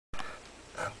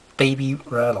baby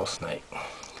rattlesnake.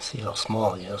 See how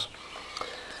small he is.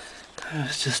 I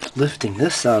was just lifting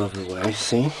this out of the way,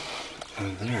 see?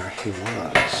 And there he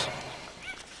was.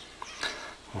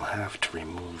 We'll have to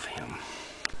remove him.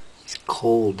 He's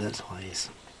cold, that's why he's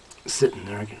sitting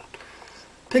there. I can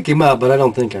pick him up, but I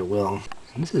don't think I will.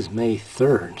 And this is May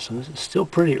 3rd, so this is still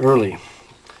pretty early.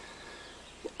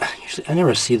 Usually, I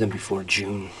never see them before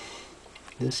June.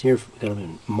 This year, we got them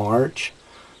in March.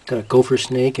 Got a gopher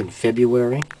snake in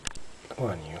February. Come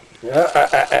on, you.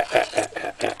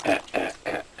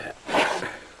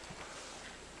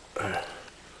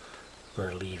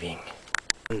 We're leaving.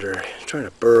 Trying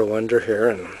to burrow under here,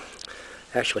 and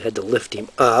actually had to lift him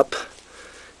up.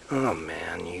 Oh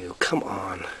man, you, come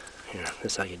on. Here,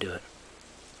 this is how you do it.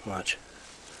 Watch.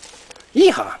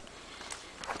 Yeehaw!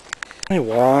 I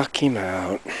walk him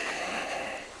out.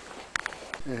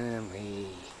 And we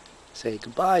say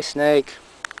goodbye, snake.